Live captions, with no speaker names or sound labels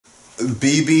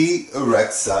Bebe,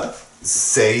 Rexha,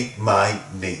 Say My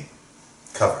Name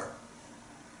cover.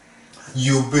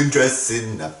 You've been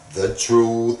dressing up the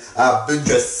truth, I've been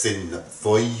dressing up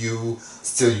for you.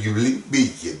 Still you leave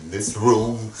me in this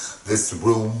room, this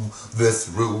room, this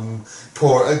room.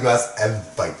 Pour a glass and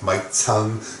bite my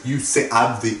tongue. You say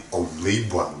I'm the only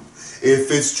one.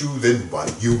 If it's true, then why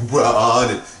you run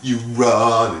it, you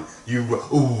run it, you run.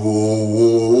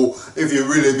 Ooh, if you're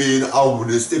really being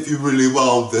honest, if you really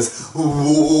want this,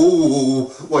 ooh,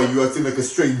 why you acting like a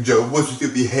stranger? What's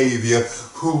your behavior?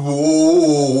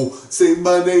 Ooh, say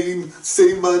my name,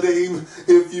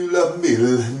 if you love me,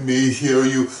 let me hear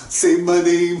you. Say my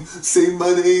name,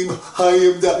 I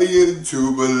am dying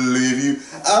to believe you.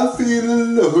 I feel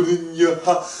alone in your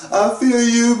heart, I feel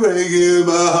you breaking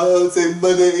my heart. Say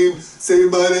my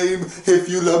name, if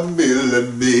you love me,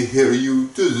 let me hear you.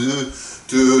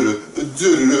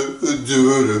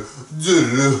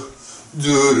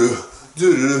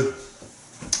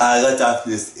 I got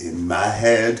darkness in my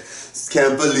head,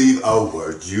 can't believe a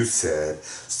word you said.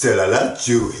 Still I left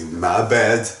you in my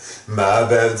bed.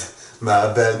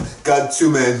 Got too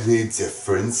many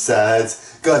different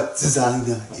sides, got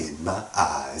designer in my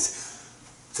eyes.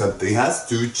 Something has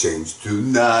to change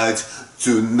tonight.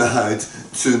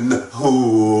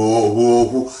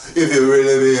 Oh, if you're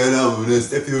really being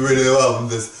honest, if you really want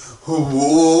this.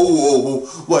 Oh,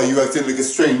 why you acting like a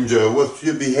stranger? What's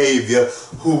your behavior?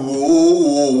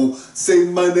 Oh, say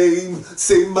my name,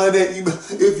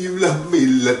 if you love me,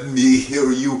 let me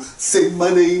hear you. Say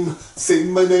my name,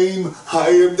 I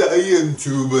am dying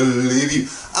to believe you.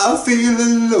 I feel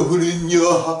alone in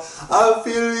your heart, I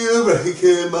feel you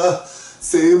breaking my heart.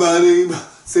 Say my name,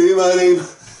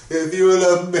 if you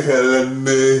love me, let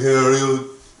me hear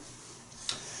you.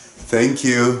 Thank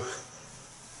you.